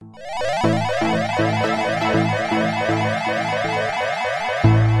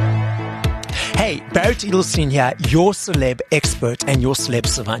Gerrit Edelstein here, your celeb expert and your celeb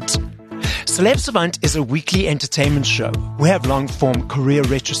savant. Celeb Savant is a weekly entertainment show. We have long-form career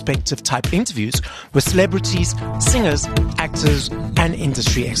retrospective type interviews with celebrities, singers, actors, and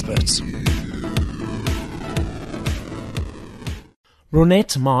industry experts.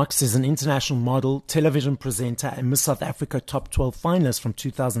 Ronette Marx is an international model, television presenter, and Miss South Africa Top 12 finalist from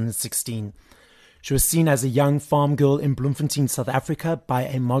 2016. She was seen as a young farm girl in Bloemfontein, South Africa by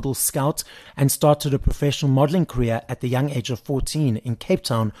a model scout and started a professional modeling career at the young age of 14 in Cape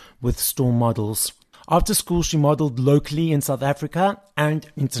Town with Storm Models. After school, she modeled locally in South Africa and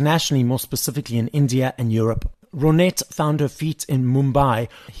internationally, more specifically in India and Europe. Ronette found her feet in Mumbai.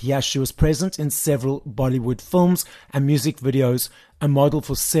 Here she was present in several Bollywood films and music videos, a model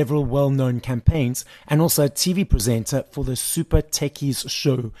for several well-known campaigns, and also a TV presenter for the Super Techies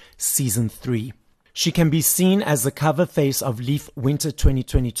show Season 3. She can be seen as the cover face of Leaf Winter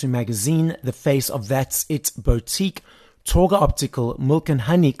 2022 magazine, the face of That's It Boutique, Torga Optical, Milk and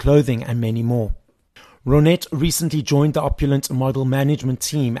Honey Clothing, and many more. Ronette recently joined the opulent model management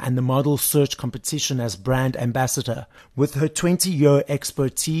team and the model search competition as brand ambassador. With her 20-year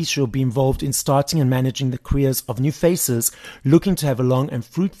expertise, she'll be involved in starting and managing the careers of new faces looking to have a long and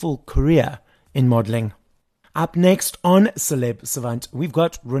fruitful career in modeling. Up next on Celeb Savant, we've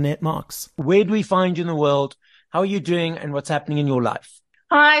got Ronette Marx. Where do we find you in the world? How are you doing and what's happening in your life?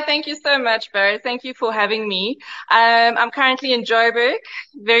 Hi, thank you so much, Barry. Thank you for having me. I'm currently in Joburg,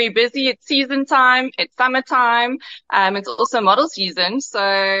 very busy. It's season time. It's summertime. It's also model season. So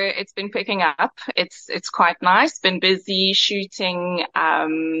it's been picking up. It's quite nice. Been busy shooting,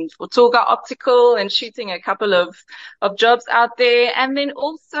 for Torga Optical and shooting a couple of jobs out there. And then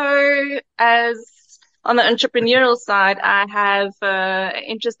also on the entrepreneurial side, I have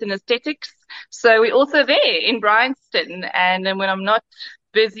interest in aesthetics. So we're also there in Bryanston. And then when I'm not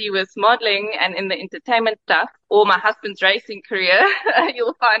busy with modeling and in the entertainment stuff or my husband's racing career,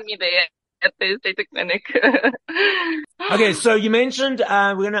 you'll find me there at the aesthetic clinic. Okay, so you mentioned,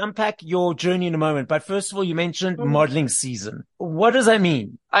 we're going to unpack your journey in a moment, but first of all, you mentioned modeling season. What does that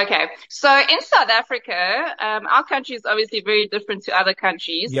mean? Okay, so in South Africa, our country is obviously very different to other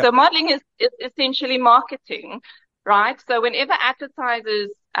countries. Yeah. So modeling is essentially marketing, right? So whenever advertisers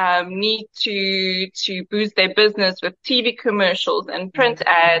need to boost their business with TV commercials and print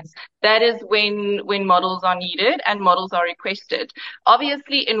ads, that is when models are needed and models are requested.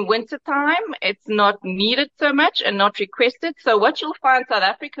 Obviously, in wintertime, it's not needed so much and not requested. So what you'll find South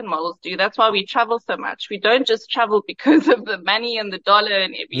African models do, that's why we travel so much. We don't just travel because of the money and the dollar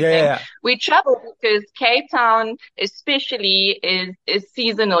and everything. Yeah. We travel because Cape Town especially is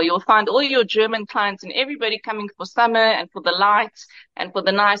seasonal. You'll find all your German clients and everybody coming for summer and for the lights and for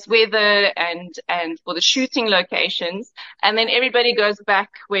the nice weather and for the shooting locations. And then everybody goes back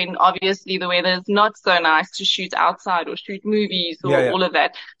when obviously the weather is not so nice to shoot outside or shoot movies or all of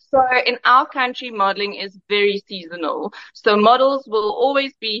that. So in our country, modeling is very seasonal. So models will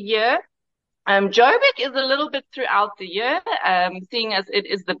always be here. Joburg is a little bit throughout the year, seeing as it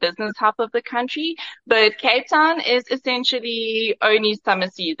is the business hub of the country, but Cape Town is essentially only summer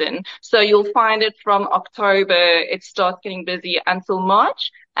season. So you'll find it from October, it starts getting busy until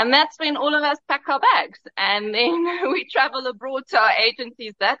March. And that's when all of us pack our bags and then we travel abroad to our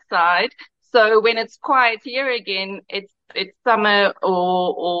agencies that side. So when it's quiet here again, it's summer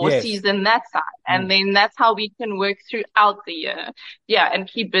or season that side. And then that's how we can work throughout the year. Yeah. And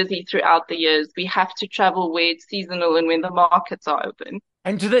keep busy throughout the years. We have to travel where it's seasonal and when the markets are open.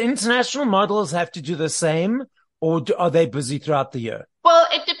 And do the international models have to do the same or are they busy throughout the year? Well,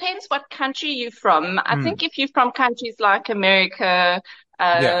 it depends what country you're from. I think if you're from countries like America,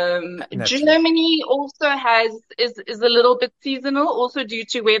 Germany also is a little bit seasonal, also due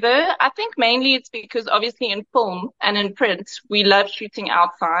to weather. I think mainly it's because obviously in film and in print, we love shooting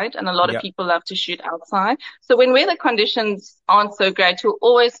outside and a lot of people love to shoot outside. So when weather conditions aren't so great, you'll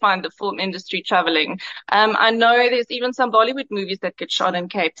always find the film industry traveling. I know there's even some Bollywood movies that get shot in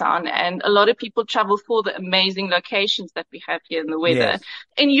Cape Town and a lot of people travel for the amazing locations that we have here in the weather. Yes.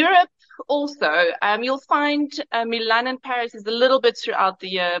 In Europe, also, you'll find Milan and Paris is a little bit throughout the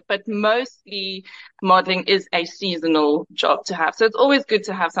year, but mostly modeling is a seasonal job to have. So it's always good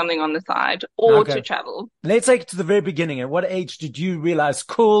to have something on the side or to travel. Let's take it to the very beginning. At what age did you realize,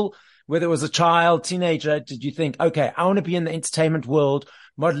 cool, whether it was a child, teenager, did you think, okay, I want to be in the entertainment world,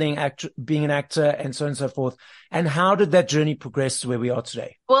 modeling, being an actor, and so on and so forth? And how did that journey progress to where we are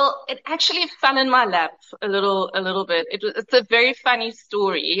today? Well, it actually fell in my lap a little bit. It's a very funny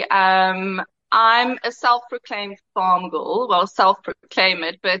story. I'm a self-proclaimed farm girl. Well, self-proclaim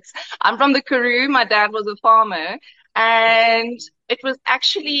it, but I'm from the Karoo. My dad was a farmer. And it was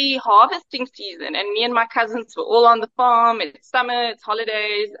actually harvesting season, and me and my cousins were all on the farm. It's summer, it's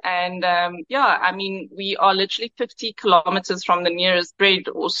holidays, and yeah, I mean, we are literally 50 kilometers from the nearest bread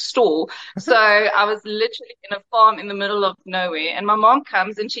or store. So I was literally in a farm in the middle of nowhere, and my mom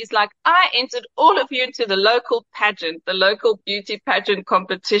comes and she's like, I entered all of you into the local pageant, the local beauty pageant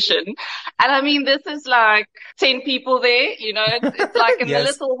competition. And I mean, this is like 10 people there, it's like in the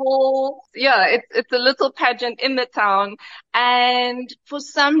Yes. little hall. Yeah, it's a little pageant in the town. And for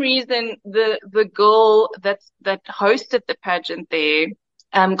some reason, the girl that hosted the pageant there,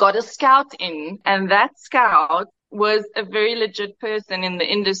 got a scout in, and that scout was a very legit person in the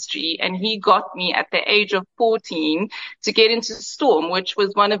industry, and he got me at the age of 14 to get into Storm, which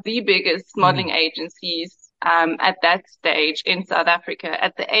was one of the biggest modeling agencies at that stage in South Africa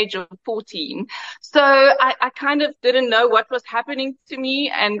at the age of 14. So I kind of didn't know what was happening to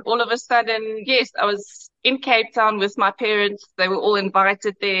me. And all of a sudden, yes, I was in Cape Town with my parents. They were all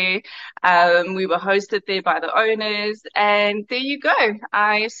invited there. We were hosted there by the owners. And there you go.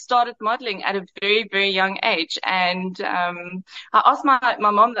 I started modeling at a very, very young age. And I asked my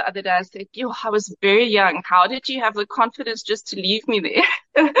mom the other day, I said, I was very young. How did you have the confidence just to leave me there?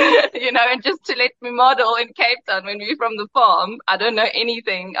 And just to let me model in Cape Town when we're from the farm. I don't know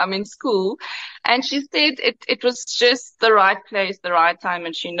anything. I'm in school. And she said it was just the right place, the right time.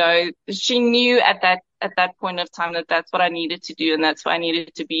 And she knew at that point of time that that's what I needed to do and that's what I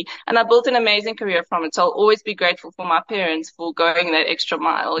needed to be. And I built an amazing career from it. So I'll always be grateful for my parents for going that extra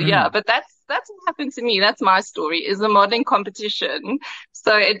mile. Yeah, but that's what happened to me. That's my story, is a modeling competition.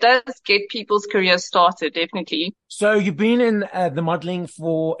 So it does get people's careers started, definitely. So you've been in the modeling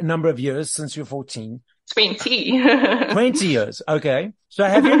for a number of years, since you're 14. 20. 20 years. Okay. So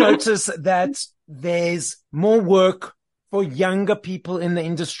have you noticed that there's more work for younger people in the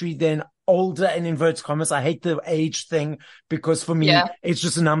industry than older, in inverted commas? I hate the age thing because for me, it's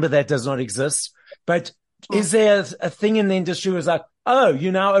just a number that does not exist. But is there a thing in the industry where it's like, oh,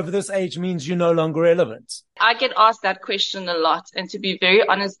 you're now over this age means you're no longer relevant? I get asked that question a lot. And to be very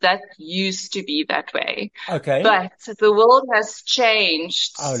honest, that used to be that way. Okay. But the world has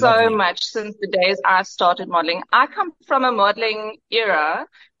changed so much since the days I started modeling. I come from a modeling era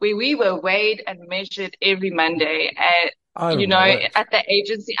where we were weighed and measured every Monday at the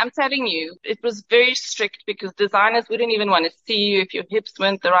agency. I'm telling you, it was very strict because designers wouldn't even want to see you if your hips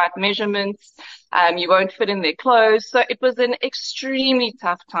weren't the right measurements. You won't fit in their clothes. So it was an extremely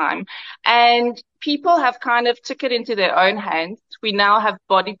tough time. And people have kind of took it into their own hands. We now have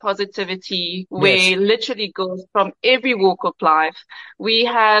body positivity where literally girls from every walk of life. We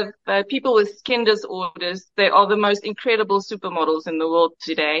have people with skin disorders. They are the most incredible supermodels in the world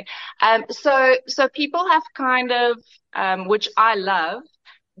today. So people have kind of, which I love,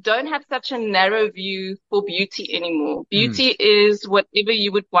 don't have such a narrow view for beauty anymore. Beauty is whatever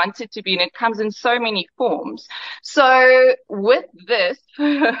you would want it to be, and it comes in so many forms. So with this,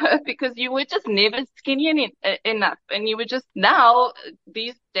 because you were just never skinny enough, and you were just now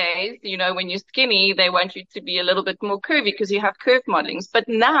these days, when you're skinny, they want you to be a little bit more curvy because you have curve modelings. But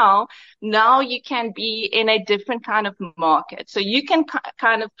now you can be in a different kind of market. So you can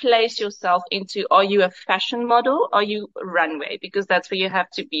kind of place yourself into, are you a fashion model? Are you a runway? Because that's where you have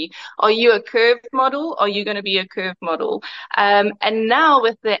to be. Are you a curved model? Are you going to be a curved model? And now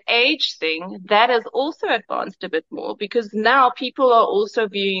with the age thing, that has also advanced a bit more because now people are also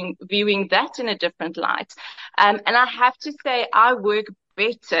viewing that in a different light. And I have to say, I work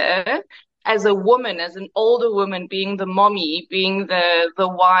better as a woman, as an older woman, being the mommy, being the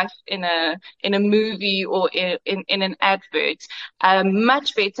wife in a movie or in an advert,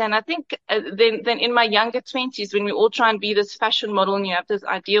 much better. And I think than in my younger 20s, when we all try and be this fashion model and you have this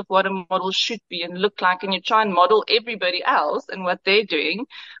idea of what a model should be and look like, and you try and model everybody else and what they're doing,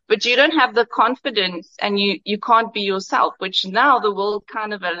 but you don't have the confidence and you can't be yourself, which now the world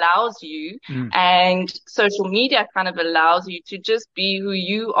kind of allows you, and social media kind of allows you to just be who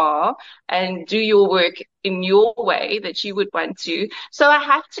you are and do your work in your way that you would want to. So I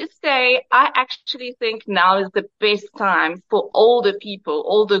have to say, I actually think now is the best time for older people,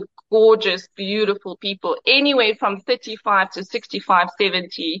 older, gorgeous, beautiful people, anywhere from 35 to 65,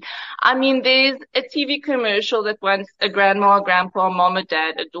 70. I mean, there's a TV commercial that wants a grandma, a grandpa, mom, a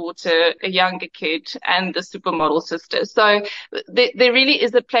dad, a daughter, a younger kid, and the supermodel sister. So there really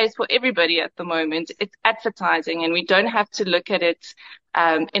is a place for everybody at the moment. It's advertising, and we don't have to look at it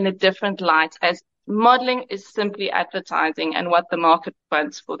in a different light, as modeling is simply advertising and what the market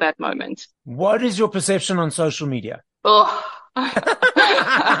wants for that moment. What is your perception on social media? Oh, That's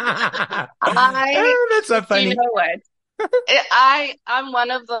so funny. You know what? I'm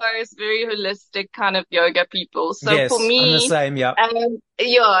one of those very holistic kind of yoga people. So for Yes, I'm the me, same. Yeah.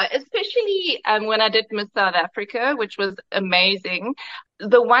 yeah, especially when I did Miss South Africa, which was amazing.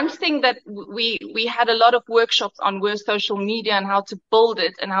 The one thing that we had a lot of workshops on was social media and how to build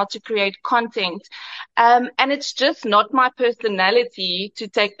it and how to create content. And it's just not my personality to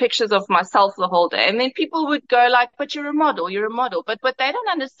take pictures of myself the whole day. And then people would go like, "But you're a model, you're a model." But what they don't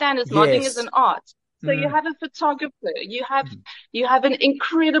understand is modeling is Yes. an art. So you Mm. have a photographer, you have an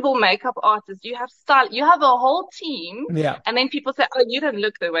incredible makeup artist, you have style, you have a whole team. Yeah. And then people say, "Oh, you don't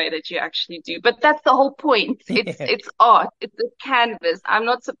look the way that you actually do." But that's the whole point. Yeah. It's art. It's a canvas. I'm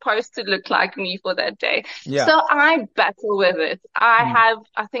not supposed to look like me for that day. Yeah. So I battle with it. I Mm. have,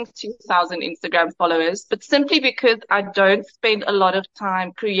 I think, 2,000 Instagram followers, but simply because I don't spend a lot of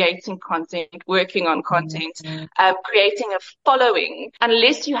time creating content, working on content, creating a following,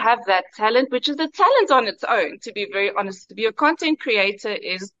 unless you have that talent, which is a talent on its own, to be very honest. To be a content creator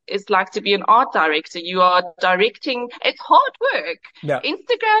is like to be an art director. You are directing. It's hard work. Yeah.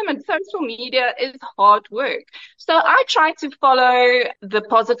 Instagram and social media is hard work. So I try to follow the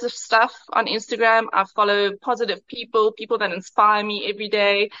positive stuff on Instagram. I follow positive people, people that inspire me every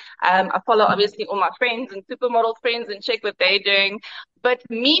day. I follow obviously all my friends and supermodel friends and check what they're doing. But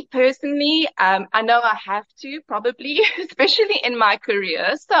me personally, I know I have to probably, especially in my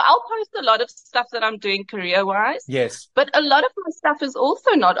career. So I'll post a lot of stuff that I'm doing career-wise. Yes. But a lot of my stuff is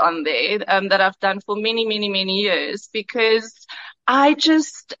also not on there, that I've done for many, many, many years because I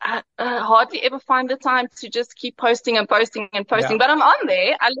just hardly ever find the time to just keep posting and posting and posting. Yeah. But I'm on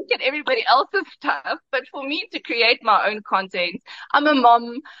there. I look at everybody else's stuff. But for me to create my own content, I'm a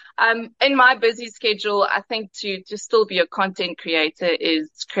mom. In my busy schedule, I think to still be a content creator is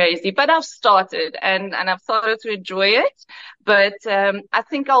crazy. But I've started and I've started to enjoy it. But I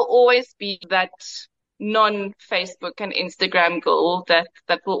think I'll always be that non-Facebook and Instagram girl that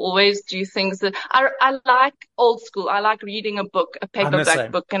will always do things that I like old school. I like reading a book, a I'm the paperback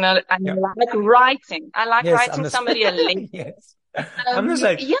same. book, and I Yeah. like writing. I like Yes, I'm writing the somebody a letter. same. Yes. I'm the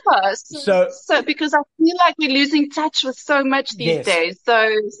same. Yeah, So, so because I feel like we're losing touch with so much these yes. days. So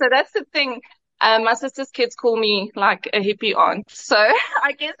that's the thing. My sister's kids call me like a hippie aunt. So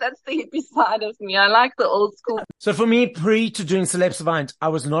I guess that's the hippie side of me. I like the old school. So for me, pre to doing Celeb Savant, I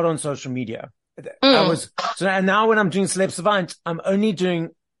was not on social media. Mm, And now when I'm doing Celeb Savant, I'm only doing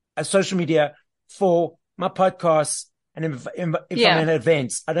a social media for my podcasts. And if I'm yeah. in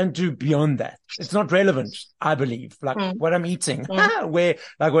events, I don't do beyond that. It's not relevant, I believe, like Mm, what I'm eating, mm. where,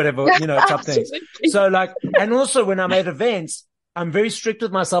 like whatever, type things. Absolutely. So like, and also when I'm at events, I'm very strict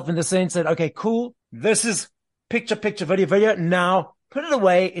with myself in the sense that, okay, cool. This is picture, video. Now put it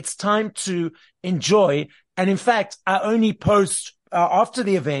away. It's time to enjoy. And in fact, I only post after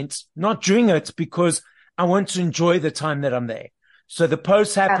the event, not during it, because I want to enjoy the time that I'm there. So the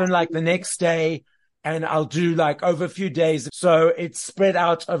posts happen like the Absolutely. next day and I'll do like over a few days. So it's spread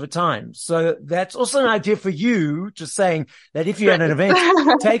out over time. So that's also an idea for you, just saying that if you're at an Great.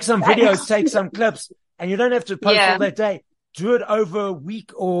 event, take some videos, Thanks. take some clips, and you don't have to post all Yeah. that day. Do it over a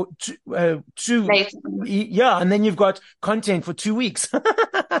week or two. Later. Yeah. And then you've got content for 2 weeks.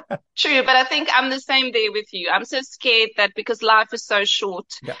 True, but I think I'm the same there with you. I'm so scared that because life is so short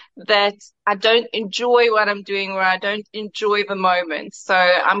Yeah. that I don't enjoy what I'm doing or I don't enjoy the moment. So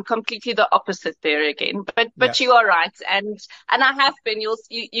I'm completely the opposite there again. Yeah. But you are right. And I have been,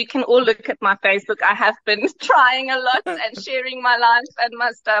 you can all look at my Facebook. I have been trying a lot and sharing my life and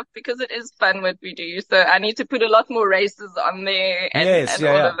my stuff because it is fun what we do. So I need to put a lot more races on there Yes. and Yeah.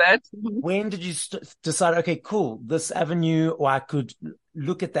 all Yeah. of that. When did you decide, okay, cool, this avenue, or I could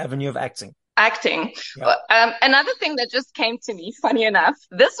look at the avenue of acting? Acting. Yeah. Another thing that just came to me, funny enough,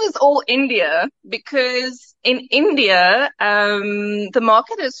 this was all India because in India, the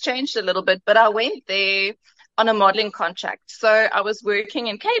market has changed a little bit, but I went there on a modeling contract. So I was working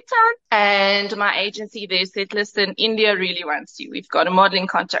in Cape Town and my agency there said, "Listen, India really wants you. We've got a modeling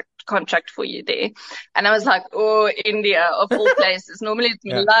contract for you there." And I was like, "Oh, India of all places. Normally it's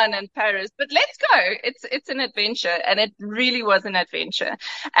Yeah. Milan and Paris, but let's go. It's an adventure." And it really was an adventure.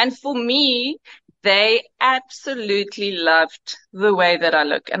 And for me, they absolutely loved the way that I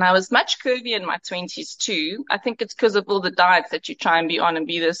look. And I was much curvier in my 20s too. I think it's because of all the diets that you try and be on and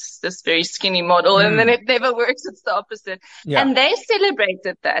be this very skinny model. And then it never works. It's the opposite. Yeah. And they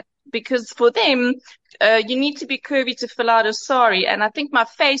celebrated that because for them, you need to be curvy to fill out a sari. And I think my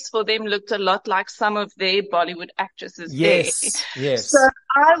face for them looked a lot like some of their Bollywood actresses there. Yes. Yes. So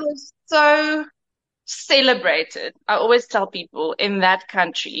I was celebrated. I always tell people in that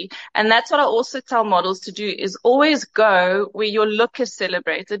country. And that's what I also tell models to do is always go where your look is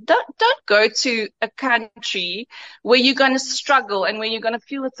celebrated. Don't go to a country where you're going to struggle and where you're going to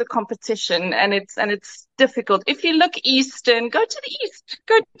feel it's a competition and it's difficult. If you look Eastern, go to the East,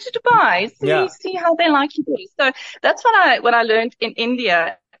 go to Dubai, see how they like you there. So that's what I learned in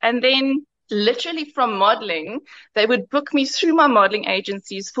India. And then literally from modeling, they would book me through my modeling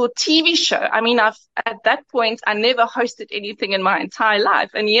agencies for a TV show. I mean, at that point, I never hosted anything in my entire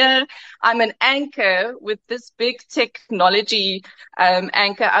life. And here I'm an anchor with this big technology,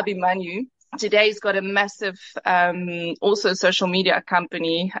 anchor, Abhimanyu. Today he's got a massive, also social media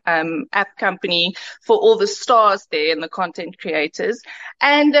company, app company for all the stars there and the content creators.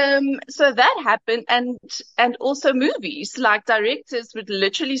 And, so that happened. And also movies, like directors would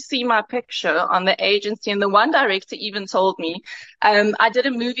literally see my picture on the agency. And the one director even told me, I did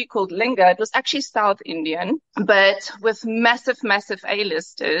a movie called Linga. It was actually South Indian, but with massive, massive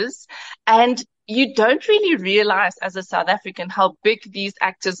A-listers. And you don't really realize as a South African how big these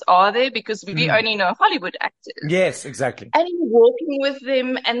actors are there because we only know Hollywood actors. Yes, exactly. And you're walking with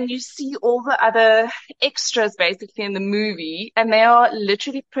them and you see all the other extras basically in the movie and they are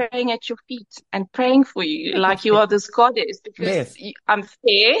literally praying at your feet and praying for you like you are this goddess because I'm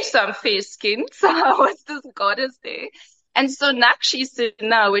fair, so I'm fair skinned. So I was this goddess there. And so Nakshi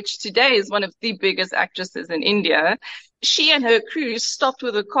Sinha, which today is one of the biggest actresses in India, she and her crew stopped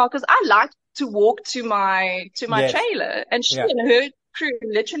with a car because I like to walk to my trailer, and she and her crew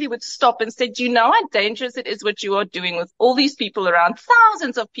literally would stop and say, do you know how dangerous it is what you are doing with all these people around,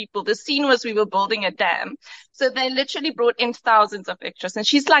 thousands of people? The scene was we were building a dam. So they literally brought in thousands of extras. And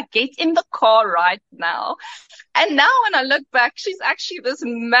she's like, get in the car right now. And now when I look back, she's actually this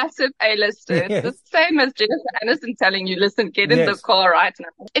massive A-lister. It's the same as Jennifer Aniston telling you, listen, get in the car right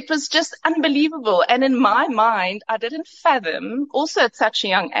now. It was just unbelievable. And in my mind, I didn't fathom, also at such a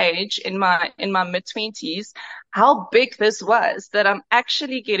young age, in my mid-20s, how big this was, that I'm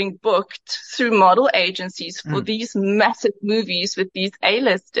actually getting booked through model agencies for these massive movies with these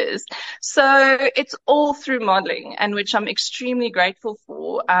A-listers. So it's all through modeling, and which I'm extremely grateful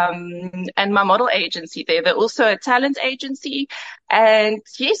for. And my model agency there, they're also a talent agency. And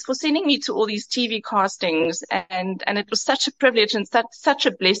yes, for sending me to all these TV castings. And it was such a privilege and such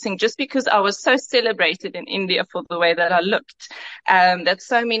a blessing just because I was so celebrated in India for the way that I looked, that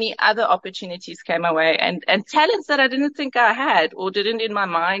so many other opportunities came my way and talents that I didn't think I had or didn't in my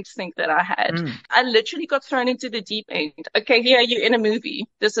mind think that I had. I literally got thrown into the deep end. Okay, here you're in a movie.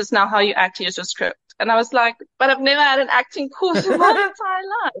 This is now how you act. Here's your script. And I was like, but I've never had an acting course in my entire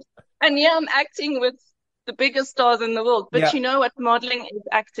life. And yeah, I'm acting with the biggest stars in the world. But you know what? Modeling is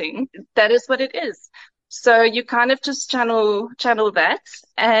acting. That is what it is. So you kind of just channel that.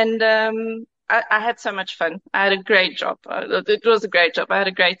 And, I had so much fun. I had a great job. It was a great job. I had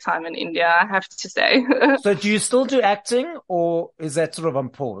a great time in India, I have to say. So do you still do acting or is that sort of on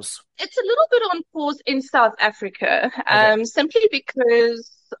pause? It's a little bit on pause in South Africa, simply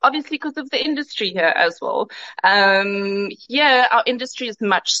because of the industry here as well. Here, our industry is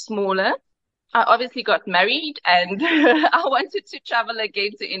much smaller. I obviously got married and I wanted to travel again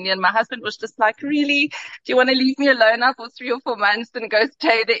to India. And my husband was just like, really? Do you want to leave me alone now for 3 or 4 months and go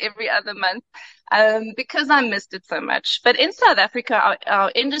stay there every other month? Because I missed it so much. But in South Africa,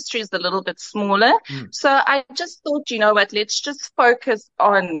 our industry is a little bit smaller. So I just thought, you know what, let's just focus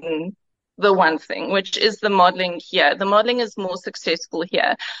on the one thing, which is the modeling here. The modeling is more successful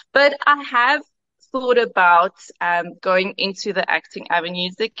here. But I have thought about going into the acting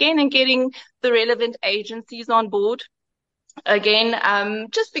avenues again and getting the relevant agencies on board again,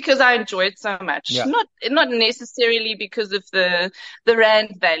 just because I enjoy it so much. Not necessarily because of the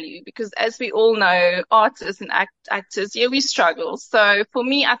rand value, because as we all know, artists and actors, we struggle. So for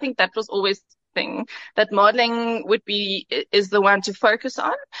me, I think that was always thing that modeling is the one to focus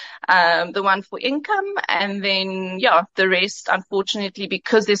on, the one for income, and then the rest, unfortunately,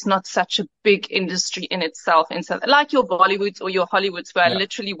 because there's not such a big industry in itself like your Bollywoods or your Hollywoods where I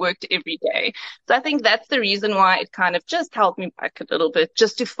literally worked every day. So I think that's the reason why it kind of just held me back a little bit,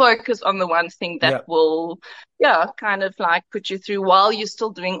 just to focus on the one thing that will kind of like put you through while you're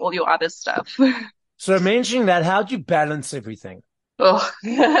still doing all your other stuff. So mentioning that, how do you balance everything? Oh,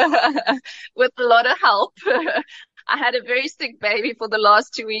 with a lot of help. I had a very sick baby for the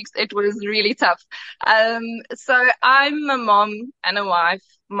last 2 weeks. It was really tough. So I'm a mom and a wife.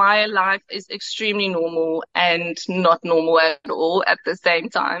 My life is extremely normal and not normal at all at the same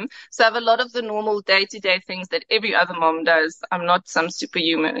time. So I have a lot of the normal day-to-day things that every other mom does. I'm not some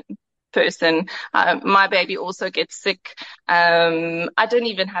superhuman. person. My baby also gets sick. I don't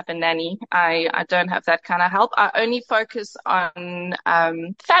even have a nanny. I don't have that kind of help. I only focus on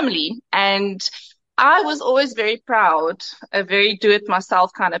family. And I was always very proud, a very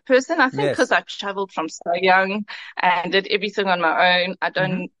do-it-myself kind of person. I think because Yes. I traveled from so young and did everything on my own. I Hmm.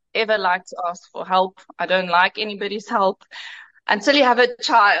 don't ever like to ask for help. I don't like anybody's help until you have a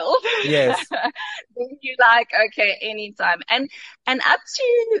child. Yes. Then you like, okay, anytime. And up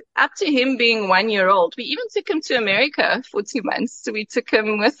to him being 1 year old, we even took him to America for 2 months. So we took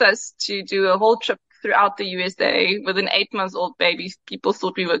him with us to do a whole trip throughout the USA with an 8 month old baby. People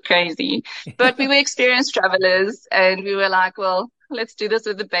thought we were crazy, but we were experienced travelers and we were like, well, let's do this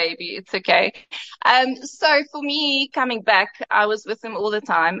with the baby. It's okay. So for me, coming back, I was with him all the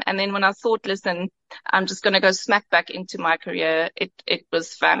time. And then when I thought, listen, I'm just going to go smack back into my career, it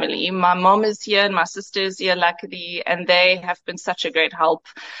was family. My mom is here and my sister is here, luckily, and they have been such a great help.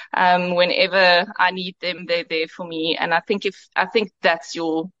 Whenever I need them, they're there for me. And I think that's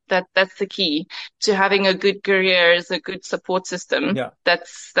that's the key to having a good career, is a good support system. Yeah.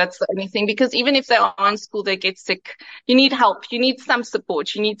 That's the only thing, because even if they are in school, they get sick. You need help. You need some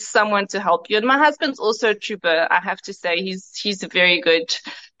support. You need someone to help you. And my husband's also a trooper. I have to say he's very good.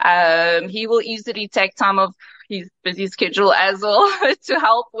 He will easily take time off his busy schedule as well to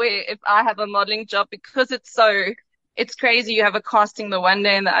help where if I have a modeling job, because it's crazy. You have a casting the one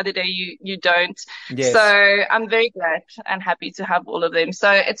day and the other day you don't. So Yes. I'm very glad and happy to have all of them.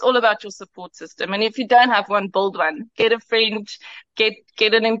 So it's all about your support system. And if you don't have one, build one. Get a friend,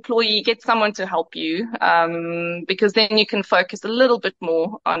 get an employee, get someone to help you. Because then you can focus a little bit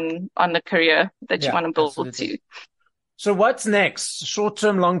more on the career that you Yeah, want to build absolutely. to. So what's next?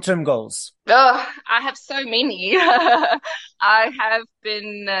 Short-term, long-term goals? Oh, I have so many. I have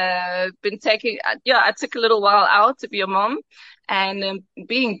been taking, yeah, I took a little while out to be a mom, and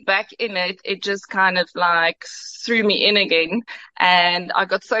being back in it, it just kind of like threw me in again. And I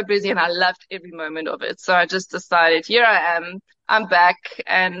got so busy and I loved every moment of it. So I just decided, here I am. I'm back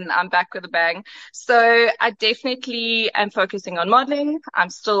and I'm back with a bang. So I definitely am focusing on modeling. I'm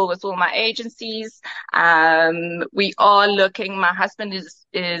still with all my agencies. We are looking, my husband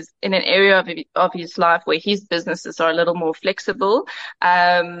is in an area of his life where his businesses are a little more flexible,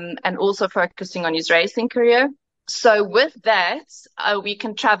 and also focusing on his racing career. So with that, we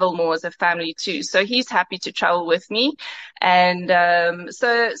can travel more as a family too. So he's happy to travel with me. And,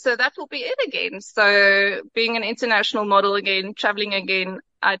 so that will be it again. So being an international model again, traveling again,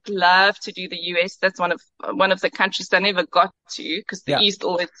 I'd love to do the US. That's one of the countries I never got to, because the Yeah. East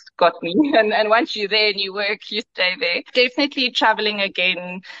always got me. And once you're there and you work, you stay there. Definitely traveling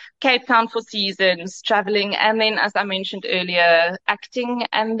again, Cape Town for seasons, traveling. And then, as I mentioned earlier, acting.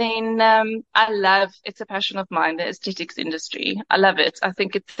 And then, it's a passion of mine, the aesthetics industry. I love it. I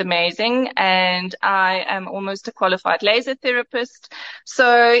think it's amazing. And I am almost a qualified laser therapist.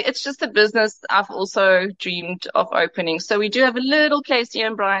 So it's just a business I've also dreamed of opening. So we do have a little place here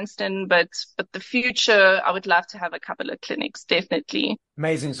in Bryanston, but the future, I would love to have a couple of clinics, definitely.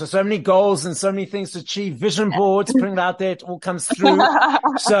 Amazing. So many goals and so many things to achieve. Vision boards, putting it out there, it all comes through.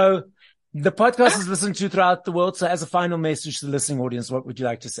 So the podcast is listened to throughout the world. So as a final message to the listening audience, what would you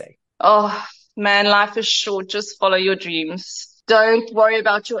like to say? Oh man, life is short. Just follow your dreams. Don't worry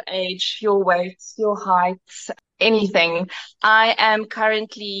about your age, your weight, your height, anything. I am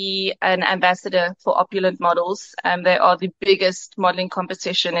currently an ambassador for Opulent Models. They are the biggest modeling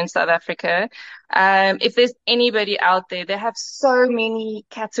competition in South Africa. If there's anybody out there, they have so many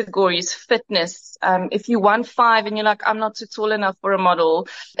categories, fitness. If you 1.5 and you're like, I'm not too tall enough for a model,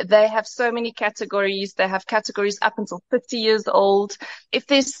 they have so many categories. They have categories up until 50 years old. If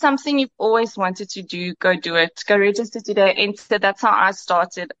there's something you've always wanted to do, go do it. Go register today, enter. That's how I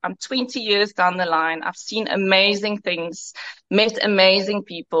started. I'm 20 years down the line. I've seen amazing things, met amazing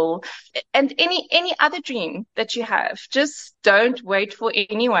people, and any other dream that you have, just don't wait for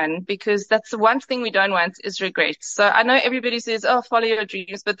anyone, because that's the one thing we don't want is regret. So I know everybody says, oh, follow your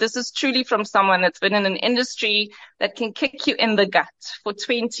dreams, but this is truly from someone that's been in an industry that can kick you in the gut for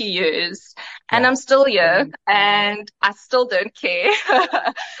 20 years. And I'm still here and I still don't care.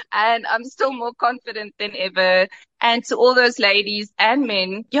 And I'm still more confident than ever. And to all those ladies and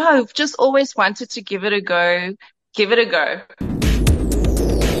men, who've just always wanted to give it a go, give it a go.